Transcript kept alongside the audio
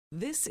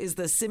This is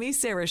the Simi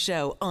Sara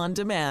Show on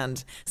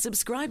demand.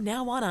 Subscribe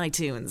now on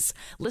iTunes.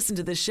 Listen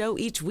to the show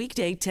each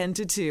weekday 10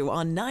 to 2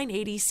 on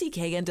 980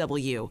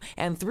 CKNW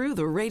and through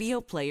the Radio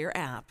Player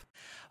app.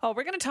 Oh,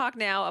 we're going to talk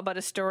now about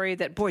a story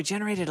that,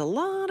 generated a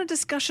lot of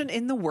discussion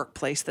in the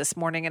workplace this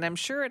morning, and I'm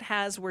sure it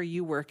has where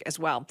you work as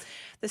well.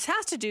 This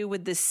has to do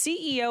with the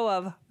CEO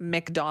of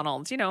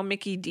McDonald's,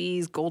 Mickey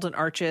D's Golden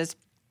Arches.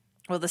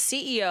 Well, the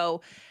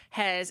CEO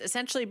has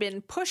essentially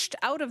been pushed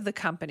out of the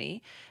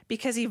company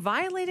because he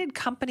violated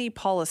company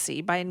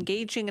policy by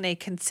engaging in a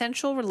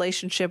consensual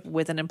relationship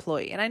with an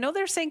employee. And I know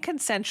they're saying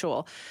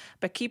consensual,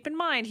 but keep in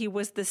mind he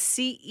was the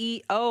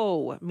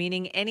CEO,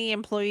 meaning any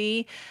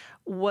employee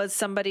was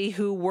somebody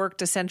who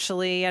worked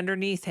essentially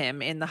underneath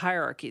him in the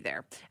hierarchy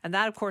there. And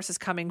that, of course, is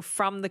coming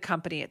from the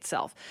company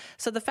itself.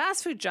 So the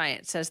fast food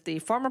giant says the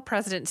former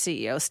president and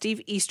CEO,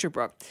 Steve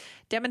Easterbrook,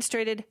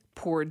 demonstrated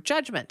poor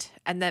judgment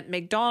and that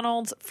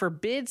McDonald's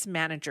forbids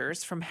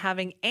managers from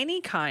having any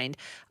kind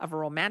of a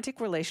romantic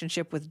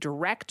relationship with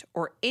direct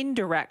or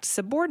indirect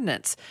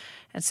subordinates.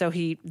 And so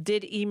he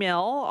did email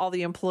all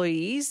the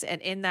employees, and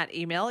in that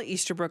email,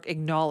 Easterbrook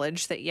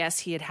acknowledged that, yes,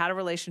 he had had a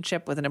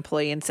relationship with an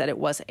employee and said it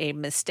was a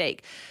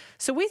mistake.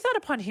 So we thought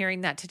upon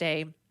hearing that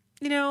today,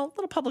 a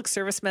little public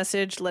service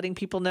message letting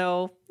people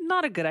know,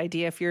 not a good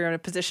idea if you're in a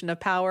position of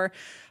power,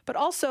 but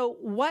also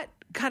what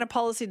kind of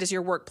policy does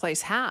your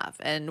workplace have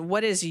and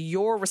what is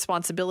your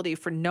responsibility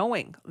for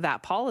knowing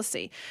that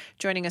policy?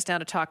 Joining us now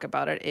to talk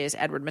about it is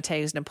Edward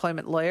Mattei, who's an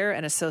employment lawyer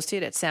and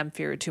associate at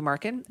Samfiru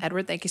Tumarkin.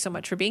 Edward, thank you so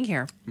much for being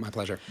here. My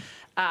pleasure.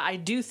 I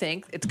do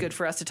think it's good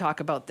for us to talk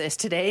about this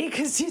today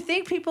because do you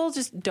think people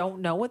just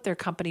don't know what their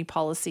company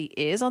policy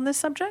is on this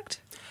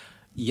subject?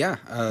 Yeah,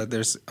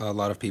 there's a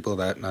lot of people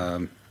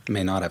that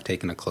may not have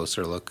taken a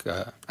closer look,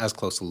 as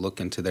close a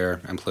look into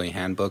their employee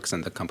handbooks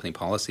and the company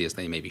policy as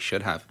they maybe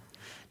should have.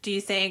 Do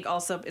you think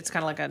also it's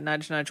kind of like a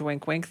nudge, nudge,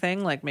 wink, wink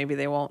thing? Like maybe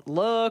they won't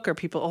look or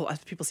people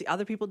see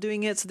other people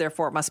doing it, so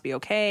therefore it must be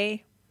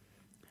okay?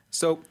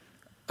 So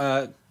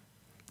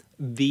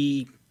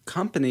the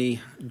company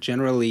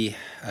generally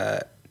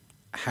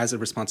has a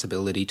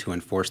responsibility to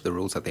enforce the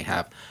rules that they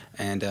have.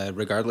 And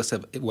regardless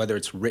of whether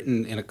it's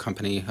written in a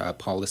company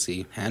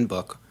policy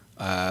handbook,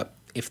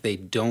 if they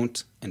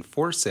don't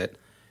enforce it,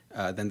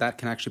 then that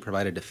can actually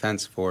provide a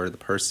defense for the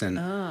person,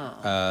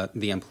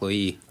 the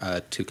employee,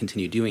 to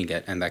continue doing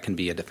it. And that can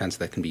be a defense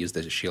that can be used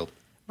as a shield.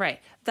 Right.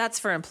 That's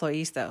for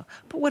employees, though.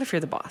 But what if you're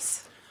the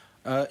boss?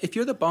 If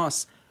you're the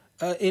boss,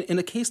 in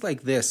a case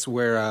like this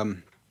where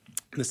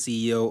the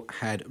CEO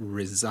had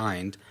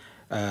resigned,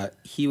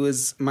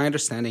 my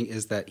understanding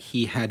is that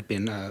he had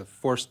been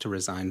forced to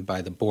resign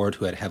by the board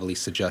who had heavily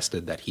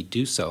suggested that he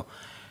do so.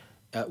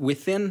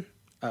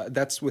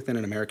 That's within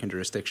an American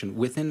jurisdiction.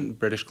 Within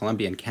British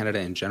Columbia and Canada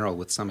in general,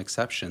 with some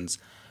exceptions,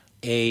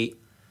 a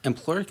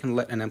employer can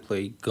let an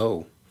employee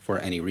go for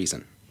any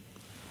reason.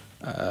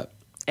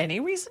 Any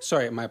reason?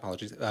 Sorry, my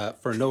apologies.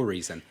 For no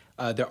reason.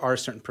 There are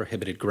certain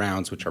prohibited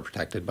grounds which are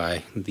protected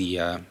by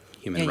the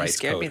Human Rights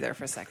Code. You scared me there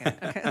for a second.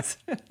 Okay.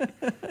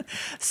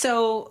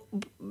 So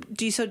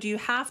do you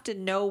have to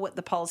know what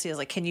the policy is?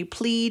 Like, can you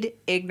plead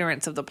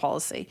ignorance of the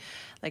policy?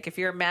 Like, if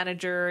you're a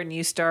manager and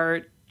you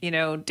start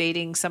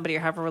dating somebody or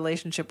have a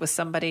relationship with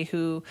somebody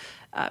who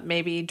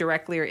maybe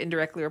directly or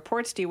indirectly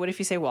reports to you, what if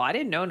you say, well, I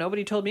didn't know,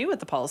 nobody told me what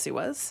the policy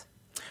was?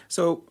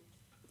 So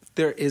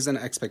there is an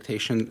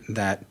expectation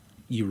that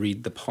you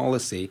read the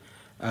policy.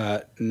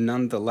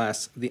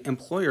 Nonetheless, the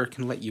employer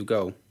can let you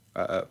go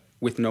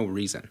with no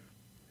reason,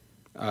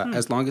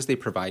 as long as they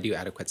provide you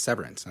adequate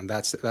severance. And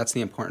that's the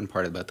important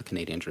part about the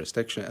Canadian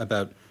jurisdiction,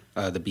 about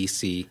the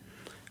BC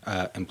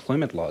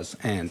employment laws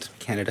and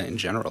Canada in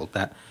general,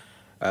 that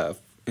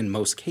in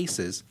most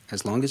cases,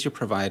 as long as you're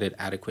provided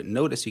adequate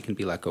notice, you can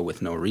be let go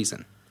with no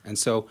reason. And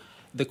so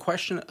the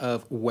question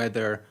of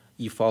whether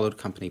you followed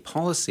company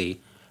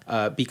policy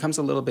becomes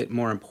a little bit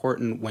more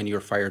important when you're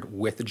fired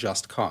with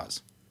just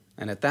cause.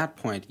 And at that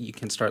point, you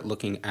can start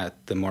looking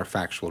at the more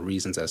factual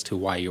reasons as to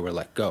why you were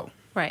let go.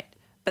 Right.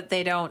 But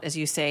they don't, as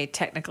you say,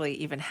 technically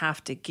even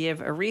have to give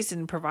a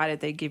reason,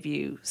 provided they give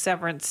you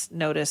severance,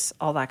 notice,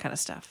 all that kind of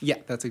stuff. Yeah,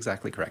 that's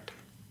exactly correct.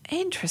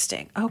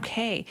 Interesting.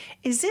 Okay.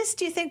 Is this,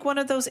 do you think, one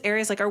of those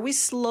areas, like, are we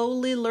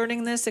slowly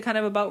learning this kind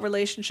of about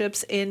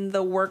relationships in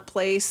the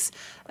workplace?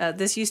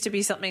 This used to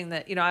be something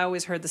that, I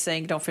always heard the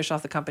saying, don't fish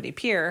off the company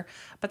pier,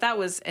 but that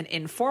was an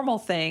informal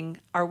thing.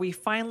 Are we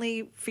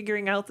finally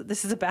figuring out that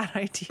this is a bad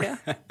idea?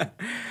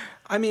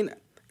 I mean,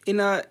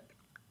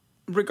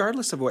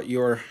 regardless of what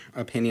your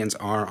opinions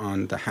are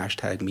on the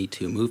hashtag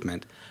 #MeToo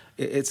movement,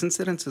 it's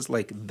incidences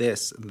like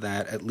this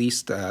that at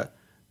least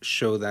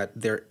show that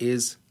there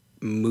is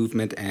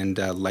movement and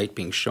light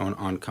being shown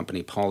on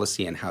company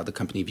policy and how the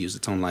company views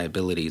its own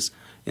liabilities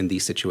in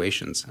these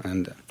situations.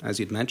 And as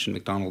you'd mentioned,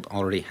 McDonald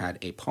already had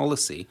a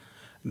policy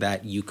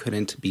that you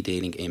couldn't be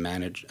dating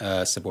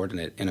a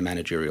subordinate in a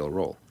managerial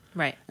role.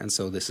 Right. And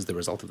so this is the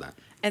result of that.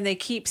 And they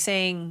keep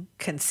saying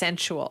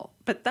consensual,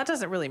 but that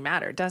doesn't really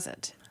matter, does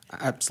it?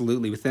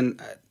 Absolutely.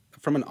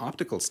 From an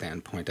optical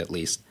standpoint, at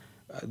least,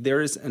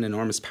 there is an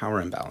enormous power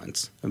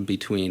imbalance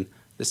between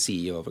the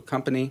CEO of a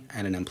company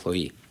and an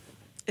employee.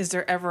 Is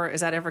that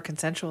ever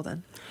consensual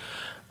then?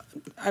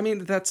 I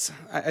mean,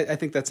 I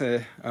think that's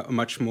a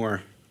much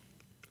more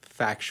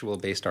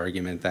factual-based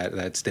argument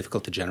that's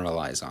difficult to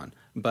generalize on.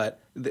 But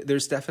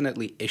there's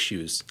definitely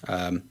issues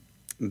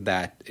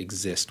that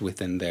exist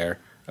within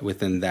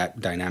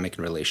that dynamic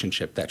and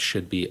relationship that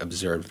should be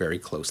observed very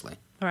closely.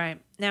 All right.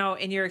 Now,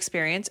 in your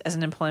experience as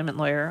an employment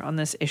lawyer on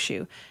this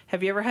issue,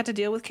 have you ever had to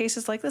deal with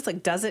cases like this?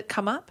 Like, does it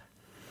come up?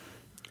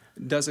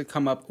 Does it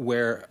come up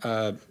where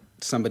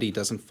somebody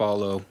doesn't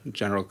follow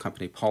general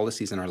company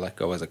policies and are let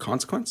go as a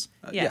consequence?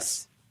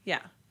 Yes.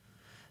 Yeah.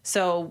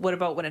 So what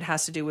about when it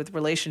has to do with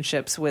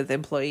relationships with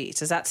employees?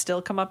 Does that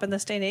still come up in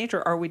this day and age,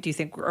 or are we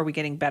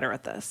getting better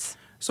at this?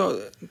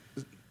 So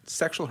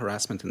sexual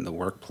harassment in the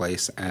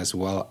workplace, as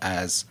well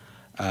as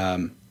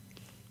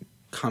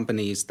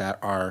companies that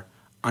are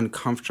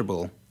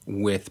uncomfortable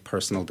with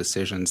personal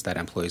decisions that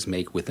employees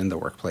make within the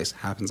workplace,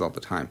 happens all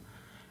the time.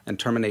 And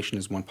termination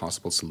is one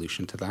possible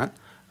solution to that.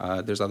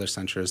 There's other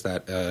censures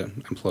that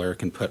an employer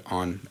can put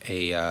on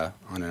an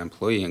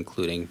employee,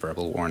 including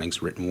verbal warnings,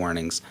 written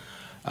warnings,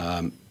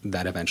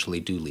 that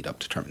eventually do lead up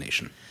to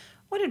termination.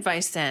 What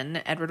advice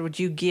then, Edward, would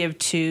you give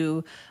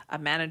to a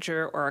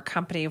manager or a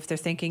company if they're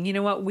thinking, you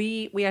know what,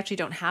 we actually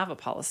don't have a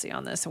policy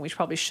on this and we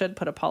probably should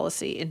put a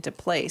policy into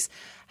place?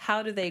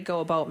 How do they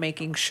go about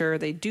making sure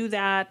they do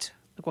that?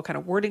 Like, what kind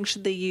of wording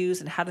should they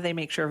use, and how do they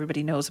make sure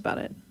everybody knows about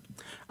it?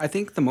 I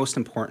think the most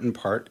important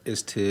part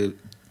is to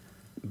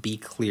be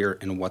clear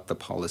in what the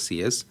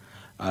policy is.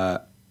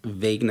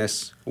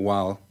 Vagueness,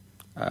 while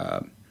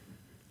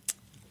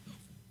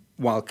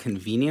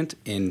convenient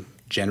in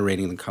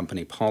generating the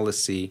company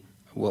policy,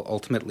 will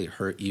ultimately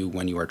hurt you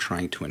when you are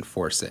trying to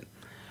enforce it.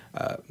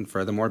 And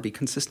furthermore, be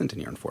consistent in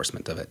your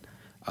enforcement of it.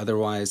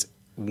 Otherwise,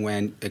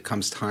 when it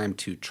comes time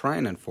to try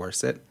and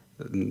enforce it,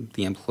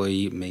 the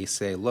employee may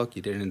say, look,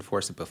 you didn't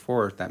enforce it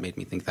before. That made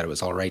me think that it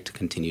was all right to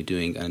continue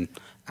doing an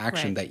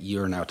action that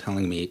you're now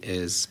telling me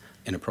is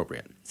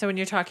inappropriate. So when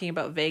you're talking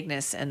about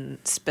vagueness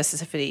and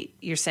specificity,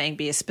 you're saying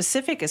be as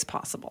specific as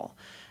possible,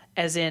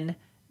 as in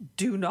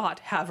do not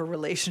have a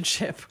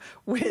relationship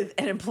with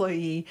an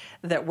employee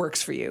that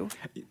works for you.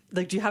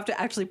 Like, do you have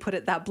to actually put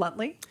it that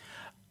bluntly?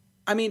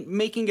 I mean,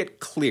 making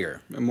it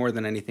clear more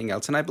than anything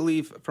else. And I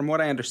believe, from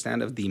what I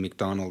understand of the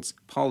McDonald's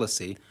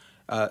policy,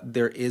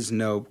 there is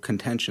no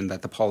contention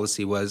that the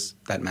policy was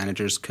that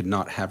managers could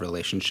not have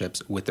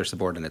relationships with their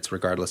subordinates,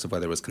 regardless of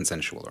whether it was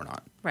consensual or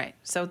not. Right.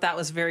 So that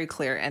was very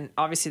clear. And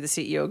obviously the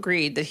CEO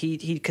agreed that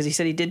because he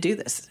said he did do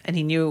this and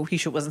he knew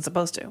he wasn't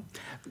supposed to.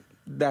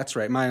 That's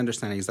right. My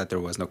understanding is that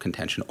there was no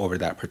contention over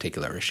that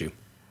particular issue.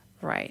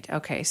 Right.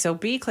 Okay. So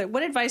be clear.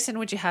 What advice then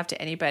would you have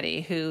to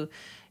anybody who,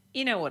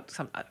 you know what,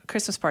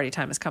 Christmas party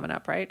time is coming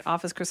up, right?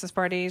 Office Christmas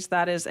parties.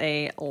 That is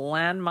a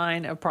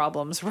landmine of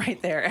problems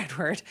right there,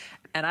 Edward.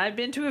 And I've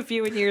been to a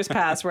few in years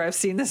past where I've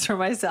seen this for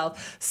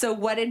myself. So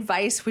what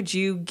advice would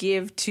you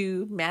give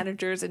to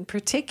managers in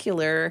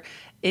particular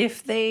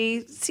if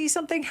they see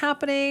something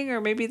happening,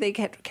 or maybe they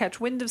catch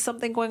wind of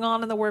something going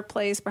on in the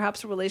workplace,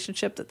 perhaps a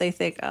relationship that they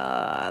think,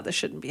 this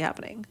shouldn't be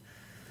happening?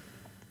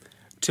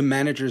 To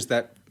managers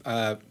that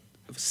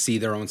see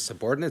their own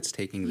subordinates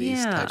taking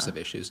these types of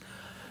issues.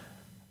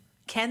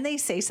 Can they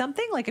say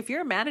something? Like, if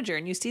you're a manager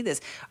and you see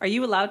this, are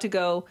you allowed to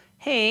go,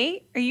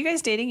 hey, are you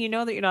guys dating? You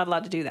know that you're not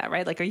allowed to do that,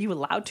 right? Like, are you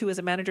allowed to, as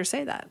a manager,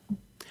 say that?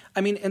 I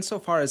mean,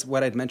 insofar as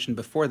what I'd mentioned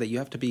before, that you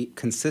have to be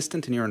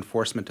consistent in your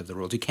enforcement of the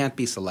rules. You can't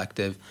be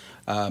selective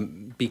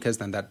because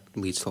then that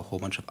leads to a whole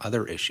bunch of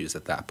other issues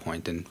at that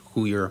point, and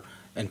who you're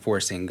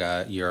enforcing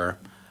your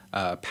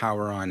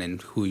power on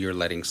and who you're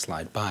letting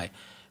slide by.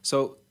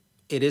 So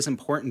it is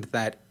important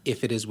that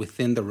if it is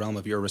within the realm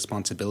of your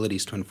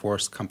responsibilities to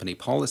enforce company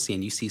policy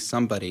and you see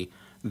somebody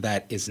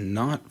that is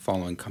not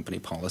following company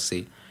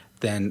policy,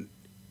 then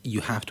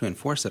you have to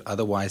enforce it.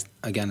 Otherwise,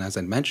 again, as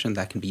I mentioned,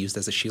 that can be used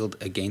as a shield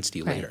against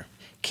you later.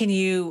 Can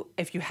you,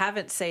 if you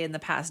haven't, say, in the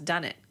past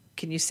done it,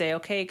 can you say,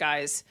 okay,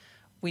 guys,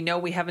 we know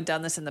we haven't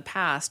done this in the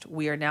past.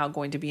 We are now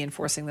going to be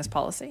enforcing this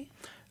policy?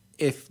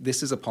 If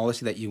this is a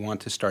policy that you want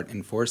to start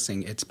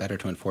enforcing, it's better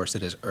to enforce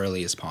it as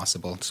early as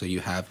possible so you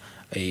have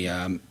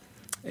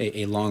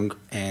a long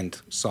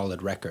and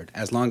solid record,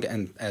 as long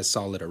and as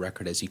solid a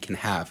record as you can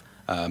have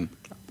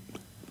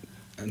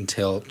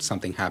until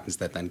something happens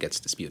that then gets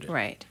disputed.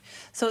 Right.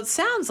 So it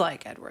sounds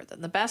like, Edward,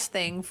 that the best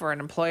thing for an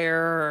employer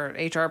or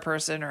HR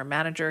person or a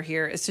manager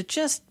here is to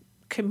just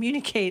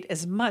communicate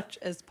as much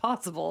as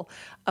possible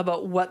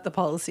about what the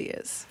policy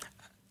is.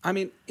 I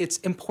mean, it's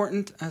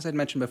important, as I'd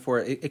mentioned before,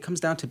 it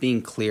comes down to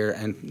being clear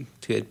and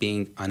to it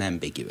being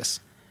unambiguous.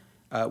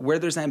 Where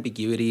there's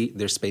ambiguity,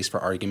 there's space for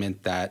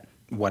argument that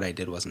what I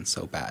did wasn't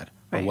so bad,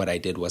 or what I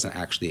did wasn't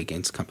actually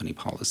against company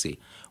policy.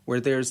 Where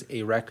there's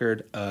a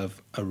record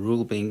of a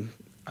rule being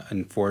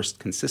enforced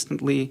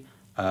consistently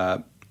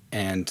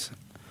and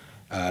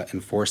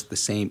enforced the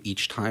same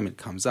each time it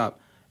comes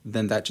up,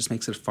 then that just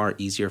makes it far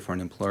easier for an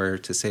employer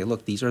to say,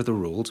 look, these are the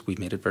rules. We've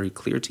made it very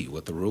clear to you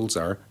what the rules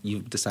are.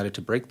 You've decided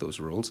to break those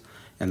rules,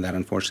 and that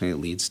unfortunately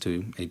leads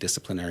to a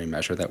disciplinary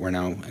measure that we're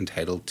now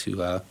entitled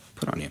to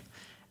put on you.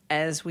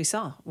 as we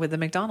saw with the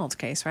McDonald's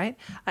case, right?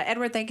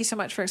 Edward, thank you so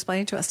much for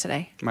explaining to us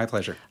today. My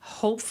pleasure.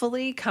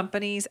 Hopefully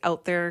companies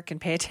out there can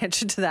pay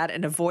attention to that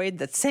and avoid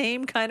the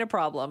same kind of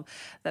problem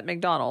that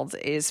McDonald's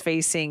is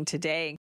facing today.